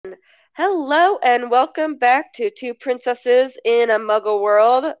Hello and welcome back to Two Princesses in a Muggle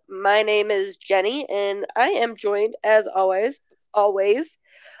World. My name is Jenny and I am joined as always,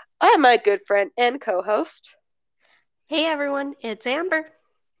 by my good friend and co-host. Hey everyone, it's Amber.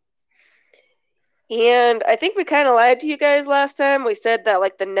 And I think we kind of lied to you guys last time. We said that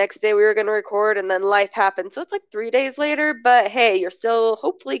like the next day we were going to record and then life happened. So it's like 3 days later, but hey, you're still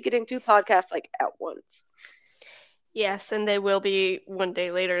hopefully getting two podcasts like at once. Yes, and they will be one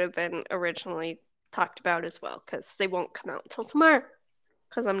day later than originally talked about as well, because they won't come out until tomorrow.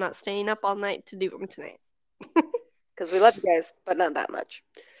 Because I'm not staying up all night to do them tonight. Because we love you guys, but not that much.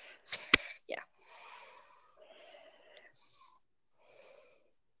 Yeah.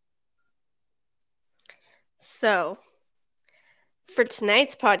 So, for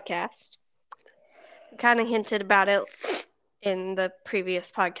tonight's podcast, we kind of hinted about it in the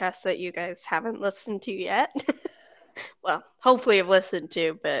previous podcast that you guys haven't listened to yet. Well, hopefully you've listened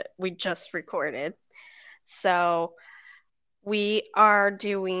to, but we just recorded. So, we are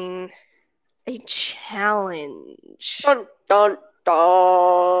doing a challenge. Dun dun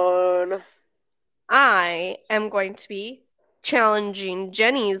dun. I am going to be challenging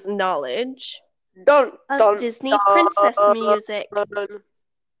Jenny's knowledge Dun of dun Disney princess music, dun.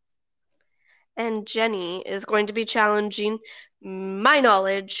 and Jenny is going to be challenging my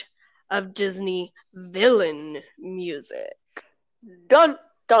knowledge of Disney villain music. Dun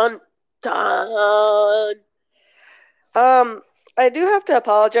dun dun. Um, I do have to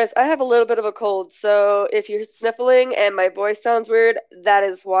apologize. I have a little bit of a cold, so if you're sniffling and my voice sounds weird, that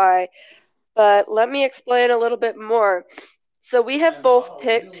is why. But let me explain a little bit more. So we have both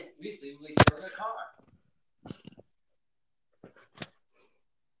picked.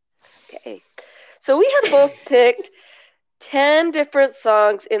 Okay. So we have both picked 10 different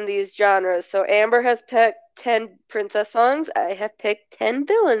songs in these genres. So Amber has picked 10 princess songs. I have picked 10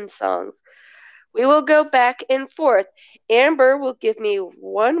 villain songs. We will go back and forth. Amber will give me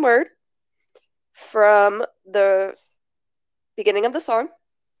one word from the beginning of the song,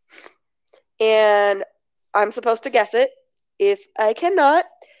 and I'm supposed to guess it. If I cannot,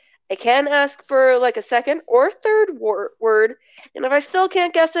 I can ask for like a second or third word, and if I still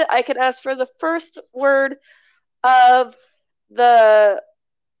can't guess it, I can ask for the first word of the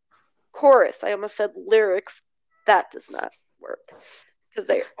chorus. I almost said lyrics. That does not work because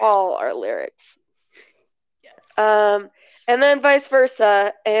they all are lyrics. Um, and then vice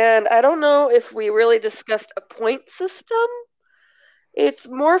versa. And I don't know if we really discussed a point system. It's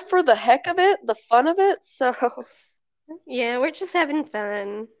more for the heck of it, the fun of it. So, Yeah, we're just having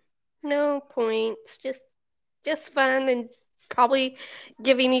fun. No points, just fun and probably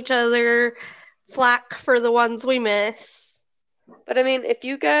giving each other flack for the ones we miss. but I mean, if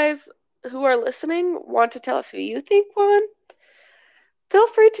you guys who are listening want to tell us who you think won, feel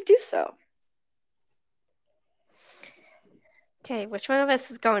free to do so. Okay, which one of us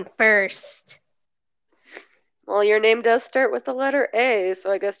is going first? Well, your name does start with the letter A,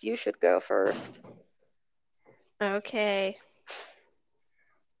 so I guess you should go first. Okay.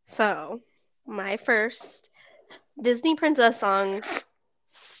 So, my first Disney princess song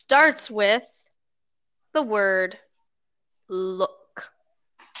starts with the word look.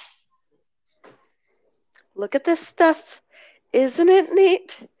 Look at this stuff. Isn't it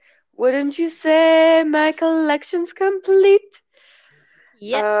neat? Wouldn't you say my collection's complete?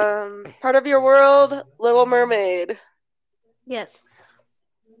 Yep. Part of your world, Little Mermaid. Yes.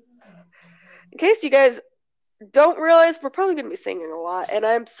 In case you guys don't realize, we're probably going to be singing a lot, and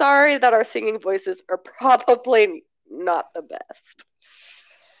I'm sorry that our singing voices are probably not the best.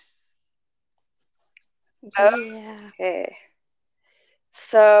 Yeah. Okay.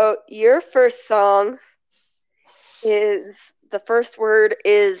 So, your first song is the first word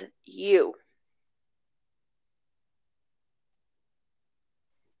is you.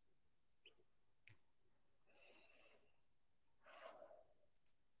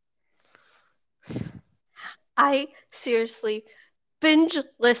 I seriously binge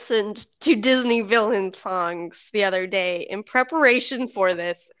listened to Disney villain songs the other day in preparation for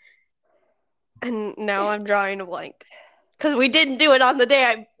this, and now I'm drawing a blank. Because we didn't do it on the day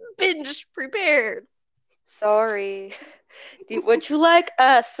I binge prepared. Sorry. Would you like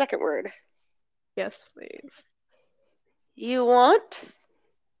a second word? Yes, please. You want?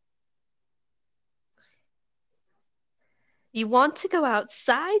 You want to go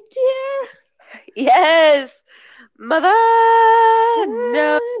outside, dear? Yes. Mother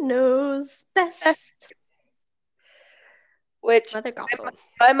no. Knows best. Which Mother Gothel.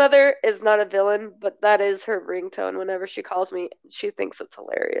 my mother is not a villain, but that is her ringtone whenever she calls me. She thinks it's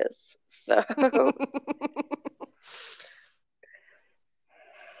hilarious. So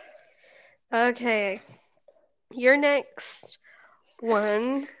Okay. Your next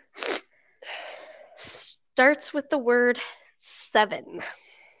one starts with the word 7.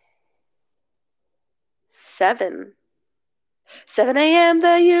 7. 7 a.m.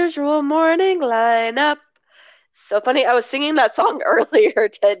 the usual morning lineup. So funny. I was singing that song earlier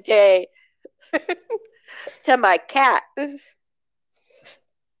today to my cat, who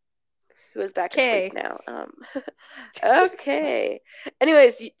is back asleep now. Okay.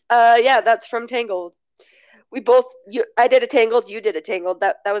 Anyways, yeah, that's from Tangled. I did a Tangled, you did a Tangled.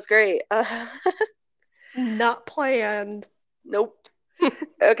 That was great. Not planned. Nope.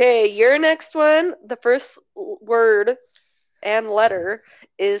 Okay, your next one, the first word and letter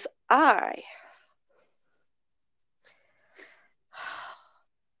is I.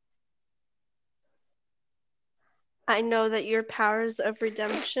 I know that your powers of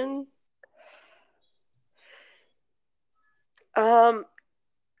redemption.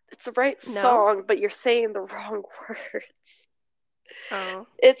 It's the right No? song, but you're saying the wrong words. Oh.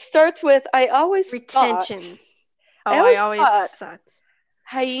 It starts with I always Retention. I I always always thought sucks.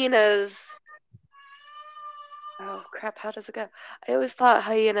 hyenas. Oh crap! How does it go? I always thought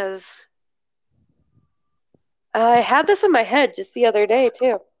hyenas. I had this in my head just the other day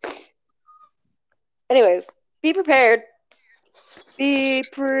too. Anyways, be prepared. Be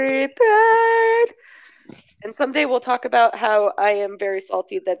prepared. And someday we'll talk about how I am very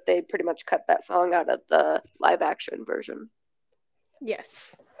salty that they pretty much cut that song out of the live action version.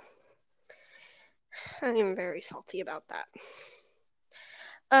 Yes. I am very salty about that.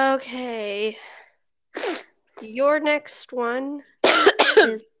 Okay. Your next one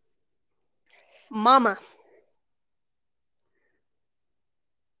is Mama.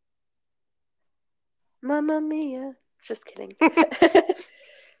 Mamma Mia. Just kidding.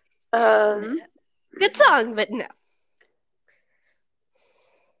 Good song, but no.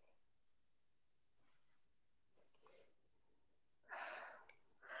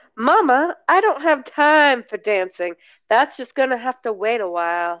 Mama, I don't have time for dancing. That's just gonna have to wait a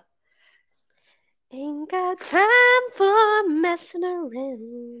while. Ain't got time for messing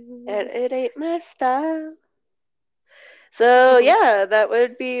around. And it ain't my style. So, yeah, that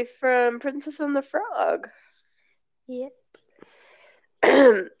would be from Princess and the Frog. Yep.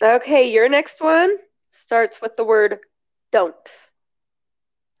 Okay, your next one starts with the word don't.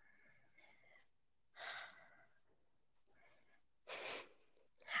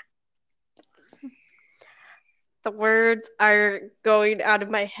 The words are going out of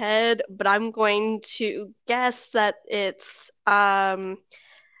my head, but I'm going to guess that it's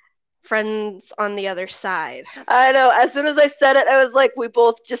Friends on the Other Side. I know. As soon as I said it, I was like, we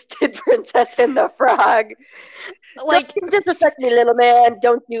both just did Princess and the Frog. Like, don't disrespect me, little man.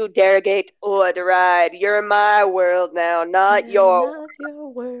 Don't you derogate or deride. You're in my world now, not your. not your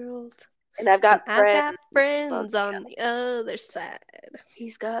world. And I've got friends on the other side.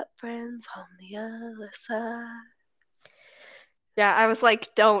 He's got friends on the other side. Yeah, I was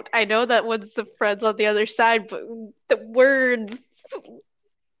like, don't. I know that one's the Friends on the Other Side, but the words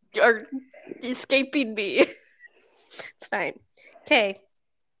are escaping me. It's fine. Okay.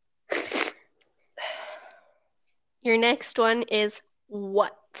 Your next one is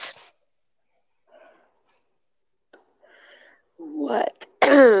what? What?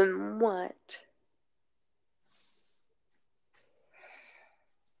 What?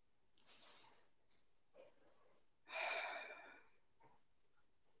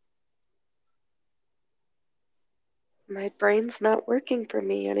 My brain's not working for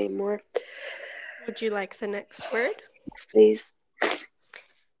me anymore. Would you like the next word? Yes, please.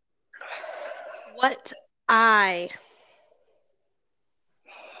 What I?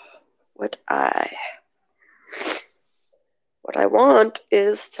 What I want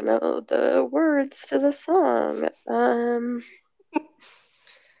is to know the words to the song.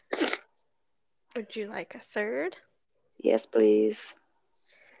 Would you like a third? Yes, please.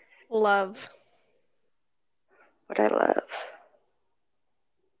 Love. What I love.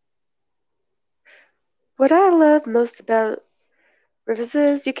 What I love most about rivers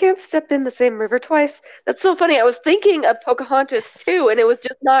is you can't step in the same river twice. That's so funny. I was thinking of Pocahontas too, and it was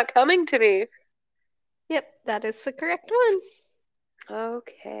just not coming to me. Yep, that is the correct one.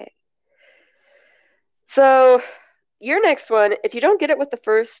 Okay. So, your next one, if you don't get it with the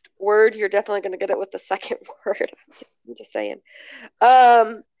first word, you're definitely going to get it with the second word. I'm just saying.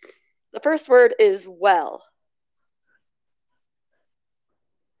 The first word is well.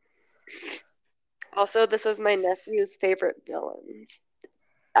 Also, this is my nephew's favorite villain.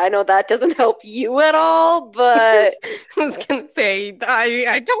 I know that doesn't help you at all, but I was gonna say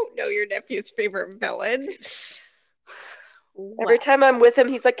I don't know your nephew's favorite villain. Every Well, time I'm with him,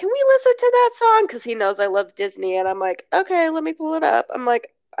 he's like, "Can we listen to that song?" Because he knows I love Disney, and I'm like, "Okay, let me pull it up." I'm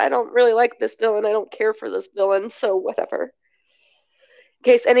like, "I don't really like this villain. I don't care for this villain, so whatever." In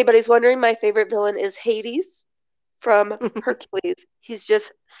case anybody's wondering, my favorite villain is Hades from Hercules. He's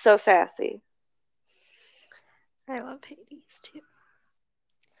just so sassy. I love Hades too.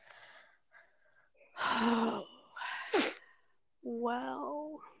 Oh,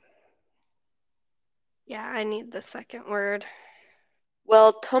 well. Yeah, I need the second word.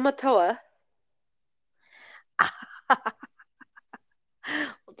 Well, Tomatoa.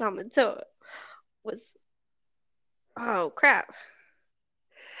 Well, Tomato was. Oh, crap.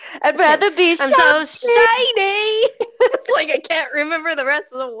 I'd Okay. rather be I'm so shiny. shiny. It's like I can't remember the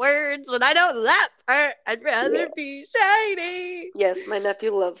rest of the words, but I know that part. I'd rather Yeah. be shiny. Yes, my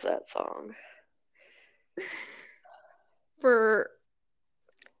nephew loves that song. For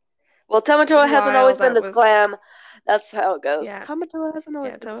Well, a Tomatoa hasn't while, always been that this was. glam. That's how it goes. Yeah. Tomatoa hasn't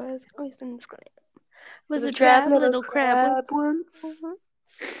always Yeah, been this. it's always been this glam. Was Was a a drab drab little little crab crab once.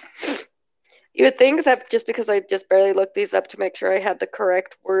 You would think that just because I just barely looked these up to make sure I had the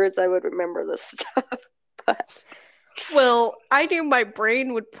correct words, I would remember this stuff. But Well, I knew my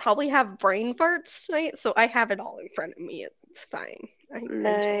brain would probably have brain farts tonight, so I have it all in front of me. It's fine.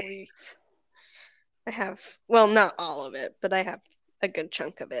 nice. I have, well, not all of it, but I have a good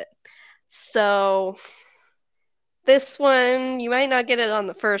chunk of it. So this one, you might not get it on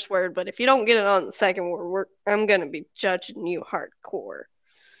the first word, but if you don't get it on the second word, I'm gonna be judging you hardcore.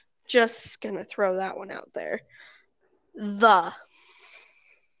 Just gonna throw that one out there. The.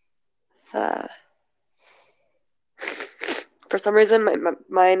 The For some reason, my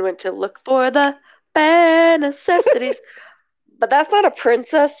mind went to look for the bare necessities. But that's not a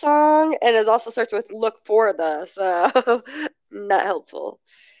princess song, and it also starts with look for the, so not helpful.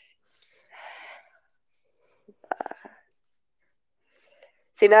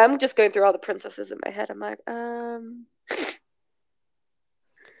 See, now I'm just going through all the princesses in my head. I'm like,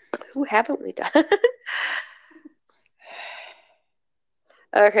 who haven't we done?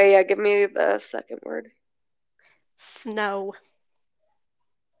 Okay, yeah, give me the second word. Snow.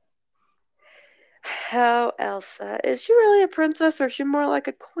 How Elsa? Is she really a princess or is she more like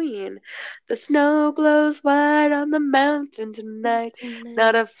a queen? The snow glows white on the mountain tonight,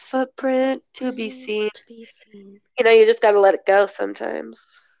 not a footprint to be seen. To be seen. You just gotta let it go sometimes.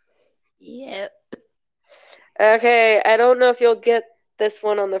 Yep. Okay, I don't know if you'll get this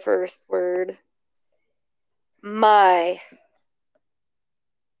one on the first word. My.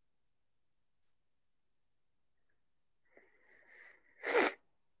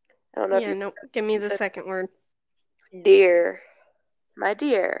 I don't know if Yeah, you no, give me the said second word. dear. My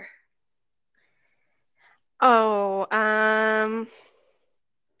dear. Oh,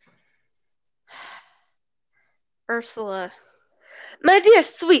 Ursula. My dear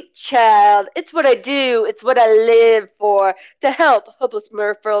sweet child, it's what I do, it's what I live for, to help hopeless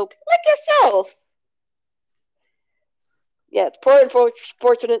merfolk like yourself. Yeah, it's Poor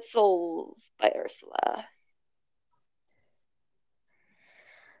Unfortunate Souls by Ursula.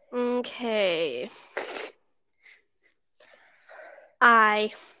 Okay.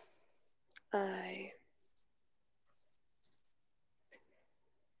 I. I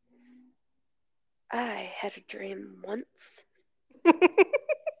I had a dream once.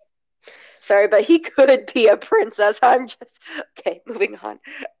 Sorry, but he could be a princess. I'm just okay. Moving on.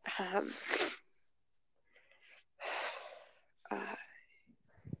 Um, uh,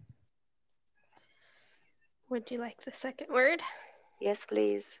 Would you like the second word? yes,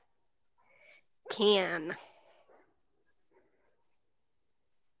 please. Can.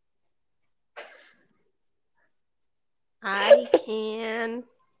 I can.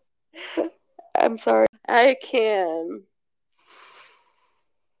 I'm sorry. I can.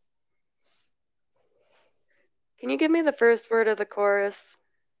 Can you give me the first word of the chorus?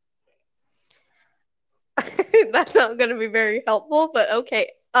 That's not going to be very helpful, but okay.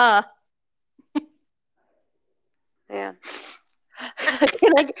 Yeah.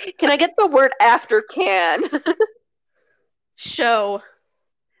 Can I get the word after can? Show.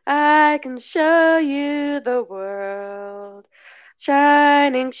 I can show you the world,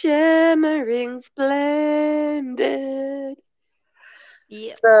 shining, shimmering, splendid.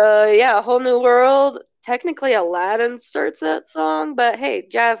 Yep. So yeah, a whole new world. Technically, Aladdin starts that song, but hey,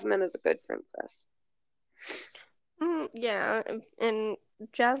 Jasmine is a good princess. Yeah, and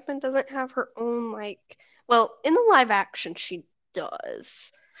Jasmine doesn't have her own, like, well, in the live action, she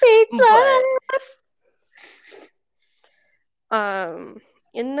does. But Speechless. um,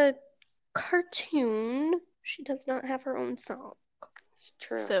 in the cartoon, she does not have her own song. It's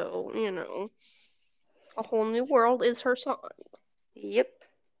true. So, A Whole New World is her song. Yep.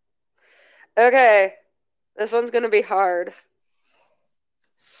 Okay. This one's gonna be hard.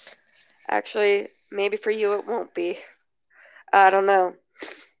 Actually, maybe for you it won't be. I don't know.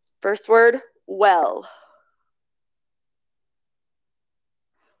 First word, well.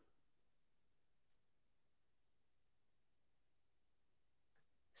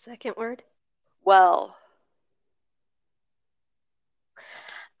 Second word. Well.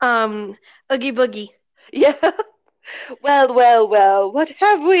 Oogie Boogie. Yeah. Well, well, well. What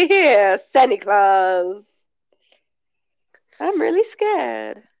have we here? Santa Claus. I'm really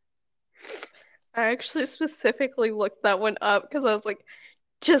scared. I actually specifically looked that one up because I was like,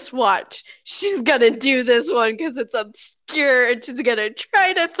 just watch. She's gonna do this one because it's obscure and she's gonna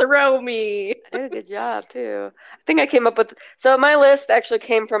try to throw me. I did a good job too. I think I came up with so my list actually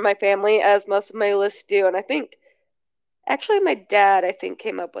came from my family, as most of my lists do, and I think actually my dad I think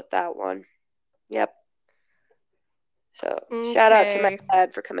came up with that one. Yep. So shout out to my Okay.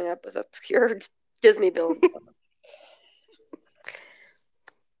 dad for coming up with obscure Disney villains.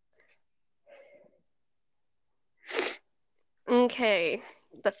 Okay.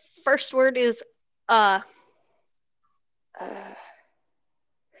 The first word is Uh,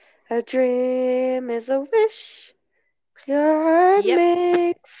 a dream is a wish your heart Yep.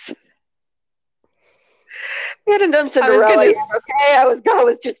 makes. We hadn't done I was Cinderella gonna yet, okay? I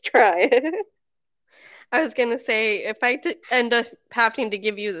was just trying. I was gonna say if I end up having to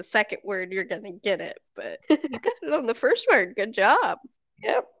give you the second word, you're gonna get it, but you got it on the first word. Good job.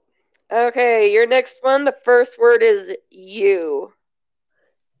 Yep. Okay, your next one, the first word is you.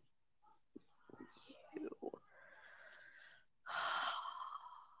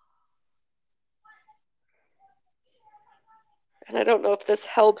 And I don't know if this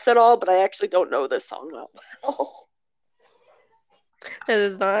helps at all, but I actually don't know this song that well. That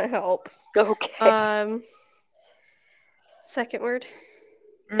does not help. Okay. Second word.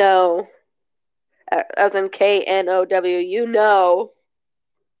 No. As in Know. You know.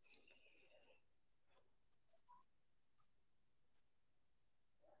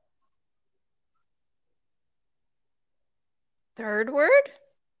 Third word.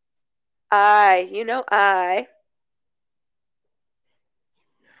 I. You know I.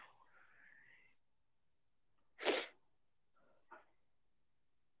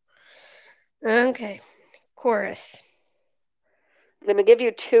 Okay. Chorus. I'm going to give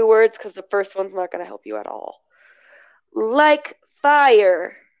you two words because the first one's not going to help you at all. Like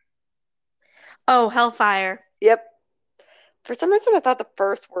fire. Oh, Hellfire. Yep. For some reason, I thought the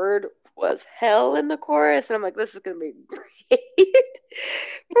first word was hell in the chorus, and I'm like, this is going to be great.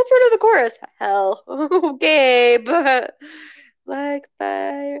 First word of the chorus, hell. Okay, but like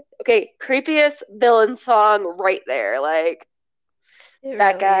fire. Okay, creepiest villain song right there. Like, It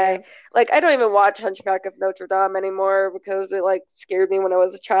that really guy. is. Like, I don't even watch Hunchback of Notre Dame anymore because it, like, scared me when I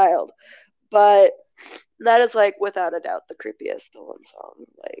was a child. But that is, like, without a doubt, the creepiest villain song.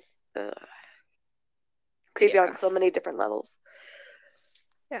 Like, creepy Yeah. on so many different levels.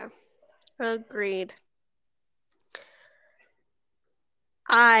 Yeah. Agreed.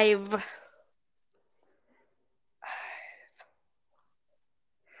 I've.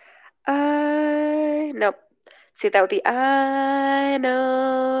 Nope. See, that would be I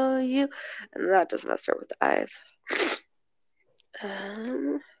know you. And that does not start with I've.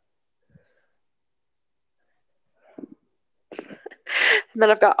 Um, and then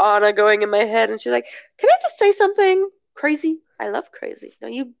I've got Anna going in my head, and she's like, can I just say something crazy? I love crazy. No,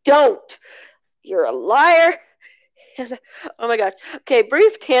 you don't. You're a liar. And, oh my gosh. Okay,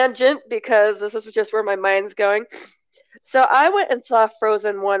 brief tangent because this is just where my mind's going. So I went and saw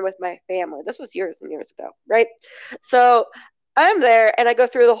Frozen 1 with my family. This was years and years ago, right? So I'm there and I go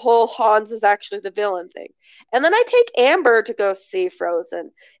through the whole Hans is actually the villain thing. And then I take Amber to go see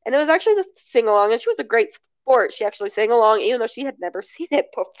Frozen. And it was actually the sing along, and she was a great sport. She actually sang along even though she had never seen it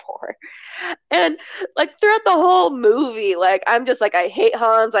before. And like throughout the whole movie, like I'm just like, I hate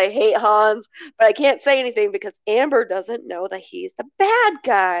Hans, but I can't say anything because Amber doesn't know that he's the bad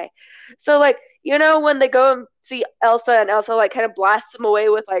guy. So like, you know, when they go and see Elsa and Elsa like kind of blasts him away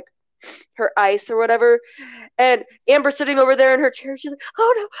with like her ice or whatever, and Amber's sitting over there in her chair, she's like,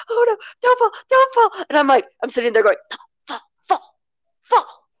 oh no, don't fall. And I'm like, I'm sitting there going, fall, fall, fall,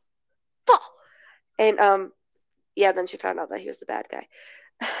 fall. And yeah, then she found out that he was the bad guy.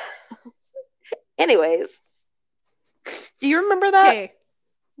 Anyways, do you remember that? Okay.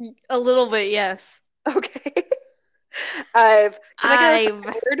 A little bit, yes. Okay. Can I get a I've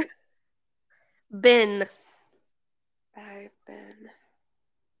word? been. I've been.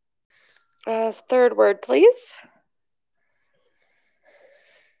 Third word, please.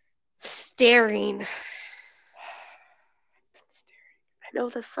 Staring. know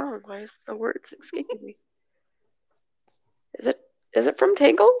this song. Why is the words escaping me? Is it from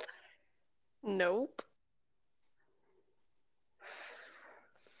Tangled? Nope.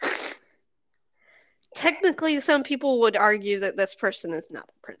 Technically, some people would argue that this person is not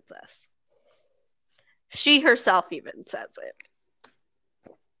a princess. She herself even says it.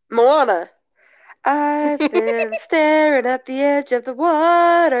 Moana. I've been staring at the edge of the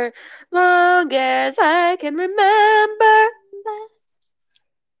water long as I can remember.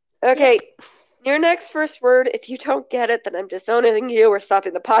 Okay, Yep. your next first word. If you don't get it, then I'm disowning you. We're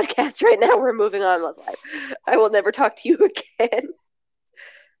stopping the podcast right now. We're moving on with life. I will never talk to you again.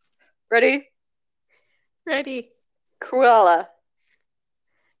 Ready? Ready. Cruella.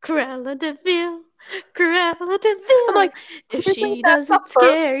 Cruella de Vil. Cruella de Vil. I'm like, if seriously, she that's the doesn't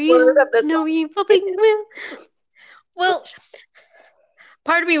scare first word you, of this no song. evil thing will. Well,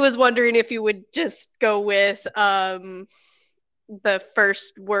 part of me was wondering if you would just go with the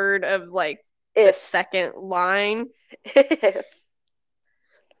first word of like the If. second line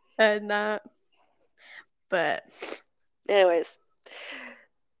and that. But anyways.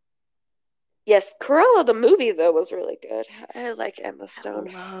 Yes, Cruella the movie though was really good. I like Emma I Stone.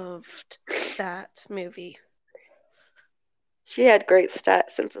 loved that movie. She had great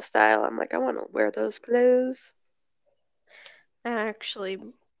sense of style. I'm like, I want to wear those clothes. I actually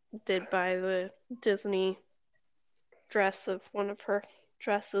did buy the Disney dress of one of her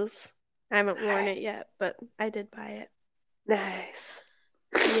dresses. I haven't worn it yet, but I did buy it. Nice.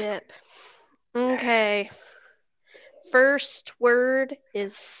 Yep. Okay. First word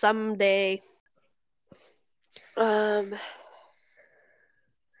is someday.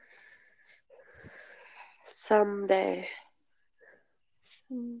 Someday.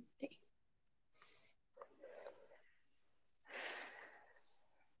 Someday.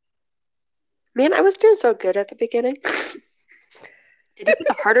 Man, I was doing so good at the beginning. Did you put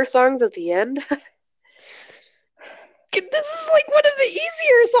the harder songs at the end? This is like one of the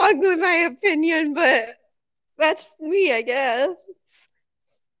easier songs in my opinion, but that's me, I guess.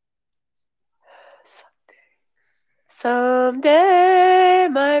 Someday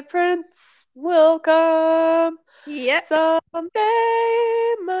my prince will come. Yep.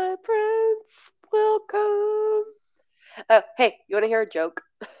 Someday my prince will come. Oh, hey, you want to hear a joke?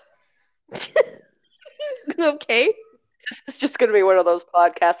 Okay. This is just going to be one of those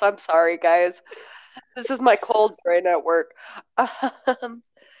podcasts. I'm sorry, guys. This is my cold brain at work.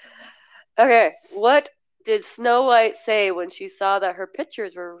 Okay, what did Snow White say when she saw that her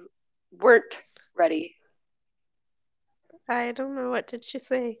pictures weren't ready? I don't know. What did she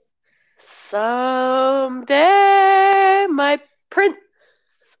say? Someday my prince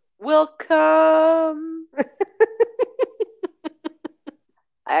will come.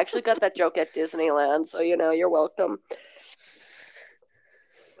 I actually got that joke at Disneyland, so you're welcome.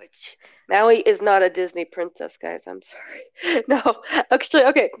 Which Maui is not a Disney princess, guys. I'm sorry. No, actually,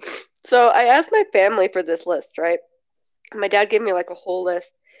 okay. So I asked my family for this list, right? My dad gave me like a whole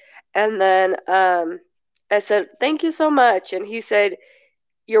list, and then I said, "Thank you so much," and he said,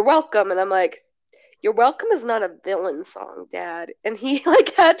 "You're welcome," and I'm like, "You're welcome is not a villain song, Dad." And he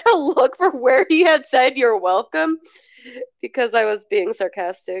like had to look for where he had said "you're welcome" because I was being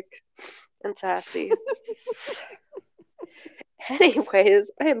sarcastic and sassy.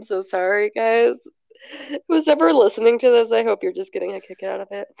 Anyways, I am so sorry, guys. Who's ever listening to this, I hope you're just getting a kick out of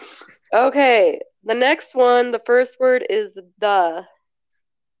it. Okay, the next one, the first word is the.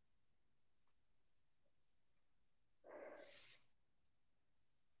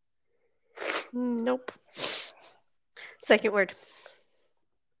 Nope. Second word.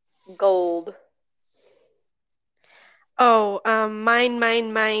 Gold. Oh,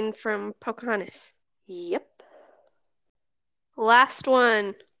 mine from Pocahontas. Yep. Last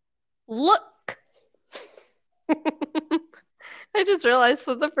one. Look. I just realized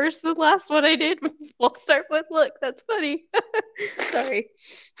that the first and last one I did will start with look. That's funny. Sorry.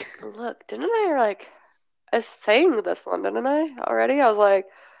 Look, didn't I sang this one, didn't I already? I was like,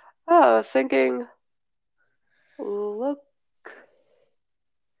 oh, I was thinking, look.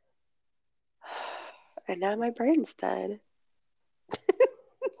 And now my brain's dead.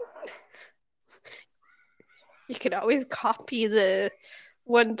 You could always copy the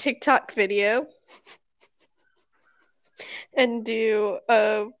one TikTok video and do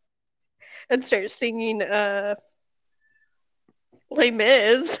and start singing Les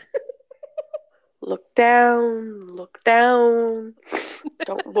Mis. Look down,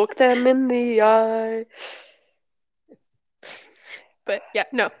 don't look them in the eye. But yeah,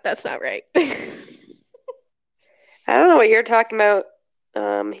 no, that's not right. I don't know what you're talking about.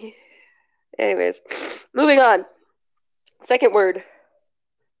 Anyways, moving on. Second word.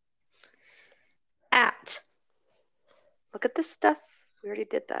 Look at this stuff. We already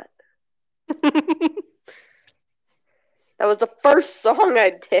did that. That was the first song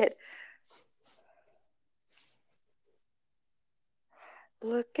I did.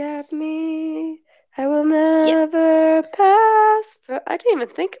 Look at me. I will never pass. I didn't even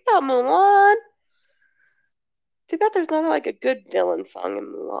think about Mulan. Too bad there's not like a good villain song in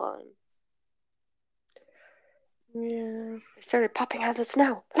Mulan. Yeah. They started popping out of the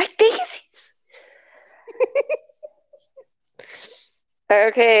snow like daisies.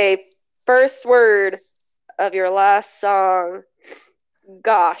 Okay, first word of your last song.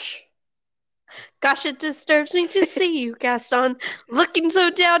 Gosh. Gosh, it disturbs me to see you, Gaston, looking so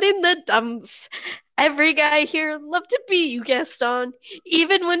down in the dumps. Every guy here loved to be you, Gaston,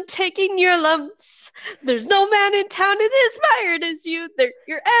 even when taking your lumps. There's no man in town as admired as you.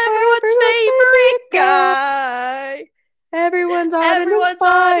 You're everyone's favorite guy. Everyone's on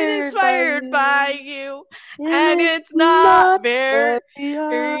and inspired by you. And it's not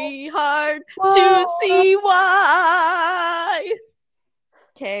very hard to see why.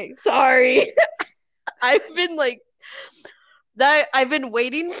 Okay, sorry. I've been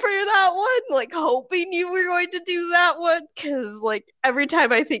waiting for that one, like hoping you were going to do that one, because like every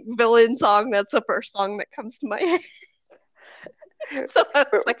time I think villain song, that's the first song that comes to my head. So I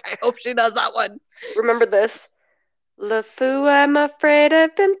was like, I hope she does that one. Remember this. LeFou, I'm afraid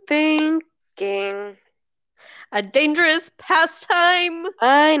I've been thinking. A dangerous pastime.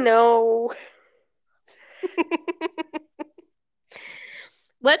 I know.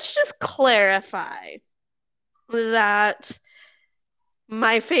 Let's just clarify that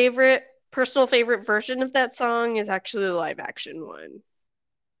my personal favorite version of that song is actually the live action one.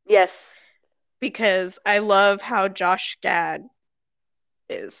 Yes. Because I love how Josh Gad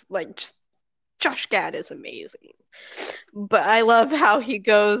is. Like, Josh Gad is amazing. But I love how he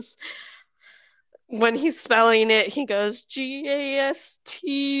goes, when he's spelling it, he goes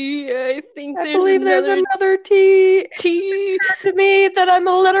G-A-S-T. I believe there's another T. T. To me that I'm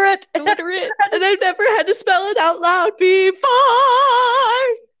illiterate. And I've never had to spell it out loud before.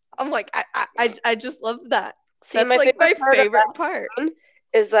 I'm like, I just love that. See, that's like my favorite part.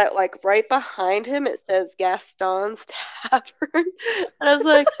 Is that like right behind him it says Gaston's Tavern. And I was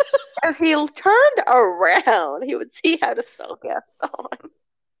like, if he turned around, he would see how to spell Gaston.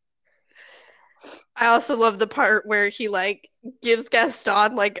 I also love the part where he like gives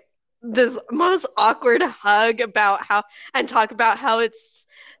Gaston like this most awkward hug about how and talk about how it's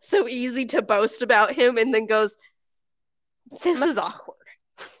so easy to boast about him, and then goes, this is awkward.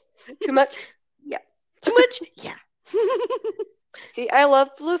 Too much? Yeah. Too much? Yeah. See, I love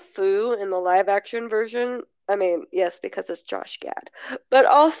LeFou in the live action version. I mean, yes, because it's Josh Gad. But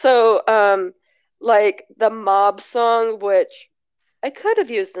also, like the mob song, which I could have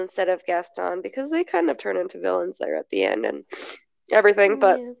used instead of Gaston because they kind of turn into villains there at the end and everything.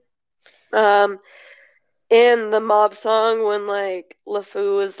 But in the mob song, when like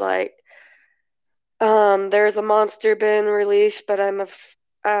LeFou is like, there's a monster been released, but I'm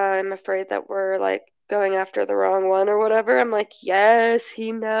afraid that we're like going after the wrong one or whatever. I'm like, yes,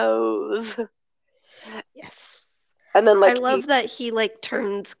 he knows. Yes. And then like I love that he like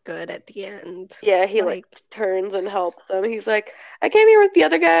turns good at the end. Yeah, he like turns and helps them. He's like, I came here with the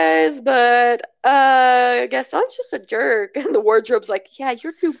other guys, but Gaston's just a jerk. And the wardrobe's like, yeah,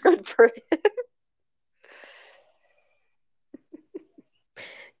 you're too good for him.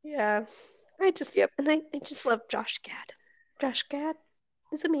 Yeah. I just love Josh Gad. Josh Gad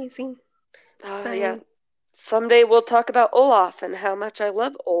is amazing. Yeah. Someday we'll talk about Olaf and how much I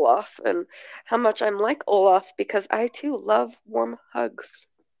love Olaf and how much I'm like Olaf because I too love warm hugs.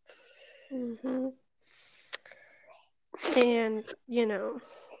 Mm-hmm. And you know,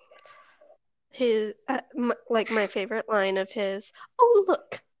 his my favorite line of his, oh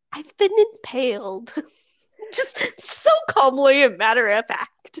look, I've been impaled. Just so calmly and matter of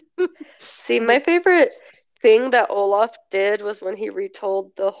fact. See, my favorite thing that Olaf did was when he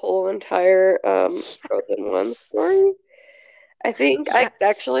retold the whole entire Frozen 1 story. I think I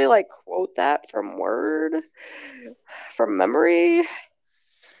actually like quote that from memory.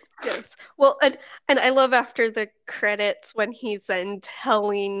 Yes. Well, and I love after the credits when he's then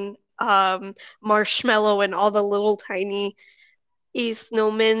telling Marshmallow and all the little tiny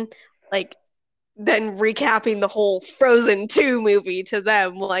snowmen, like then recapping the whole Frozen 2 movie to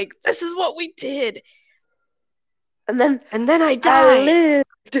them, like, this is what we did. And then I died.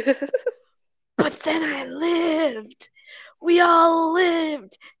 But then I lived. We all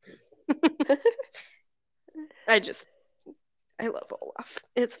lived. I love Olaf.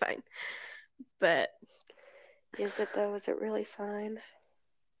 It's fine. But is it though? Is it really fine?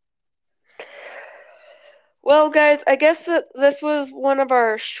 Well, guys, I guess that this was one of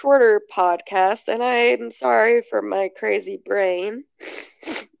our shorter podcasts, and I'm sorry for my crazy brain.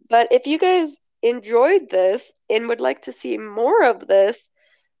 But if you guys enjoyed this and would like to see more of this,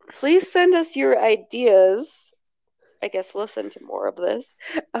 please send us your ideas. I guess listen to more of this.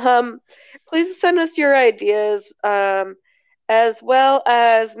 Please send us your ideas, as well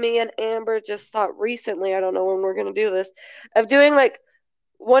as me and Amber just thought recently, I don't know when we're going to do this, of doing like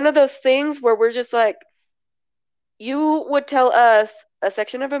one of those things where we're just like, you would tell us a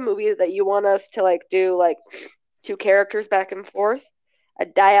section of a movie that you want us to like do like two characters back and forth, a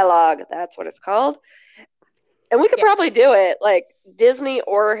dialogue, that's what it's called. And we could probably do it like Disney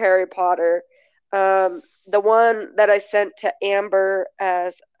or Harry Potter. The one that I sent to Amber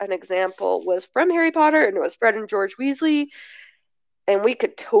as an example was from Harry Potter, and it was Fred and George Weasley, and we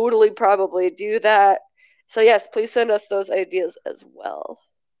could totally probably do that. So yes, please send us those ideas as well.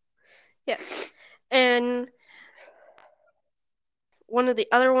 Yes. And one of the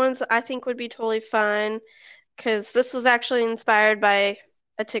other ones that I think would be totally fun, because this was actually inspired by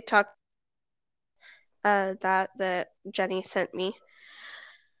a TikTok that Jenny sent me.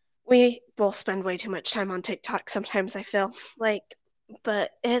 We both spend way too much time on TikTok sometimes, I feel like,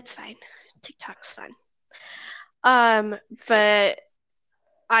 but it's fine. TikTok's fun. But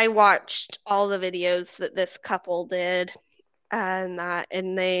I watched all the videos that this couple did and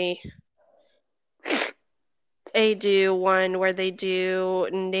they do one where they do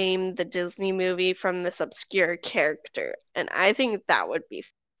name the Disney movie from this obscure character, and I think that would be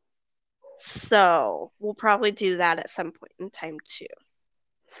fun. So we'll probably do that at some point in time too.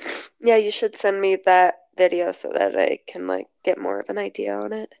 Yeah, you should send me that video so that I can like get more of an idea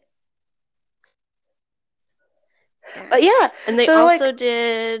on it. Yeah. But yeah, and they so also like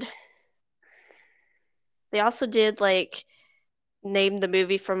did like name the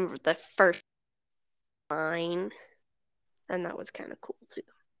movie from the first line, and that was kind of cool too.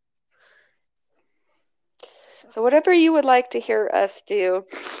 So whatever you would like to hear us do,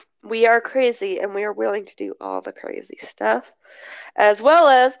 we are crazy and we are willing to do all the crazy stuff. As well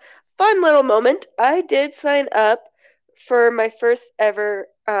as, fun little moment, I did sign up for my first ever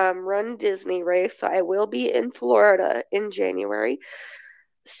Run Disney race. So I will be in Florida in January.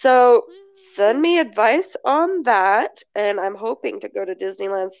 So send me advice on that. And I'm hoping to go to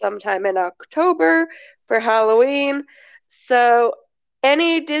Disneyland sometime in October for Halloween. So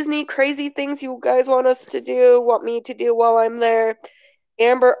any Disney crazy things you guys want us to do, want me to do while I'm there.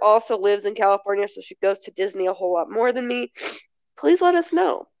 Amber also lives in California, so she goes to Disney a whole lot more than me. Please let us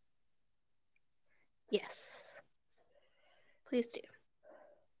know. Yes. Please do.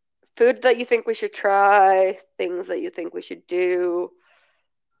 Food that you think we should try, things that you think we should do,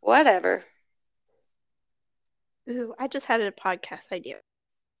 whatever. Ooh, I just had a podcast idea.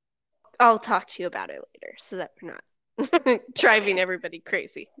 I'll talk to you about it later so that we're not driving everybody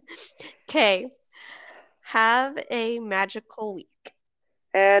crazy. Okay. Have a magical week.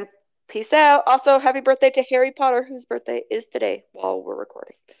 And peace out. Also, happy birthday to Harry Potter, whose birthday is today while we're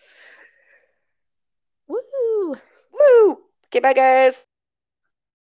recording. Woo! Woo! Okay, bye, guys.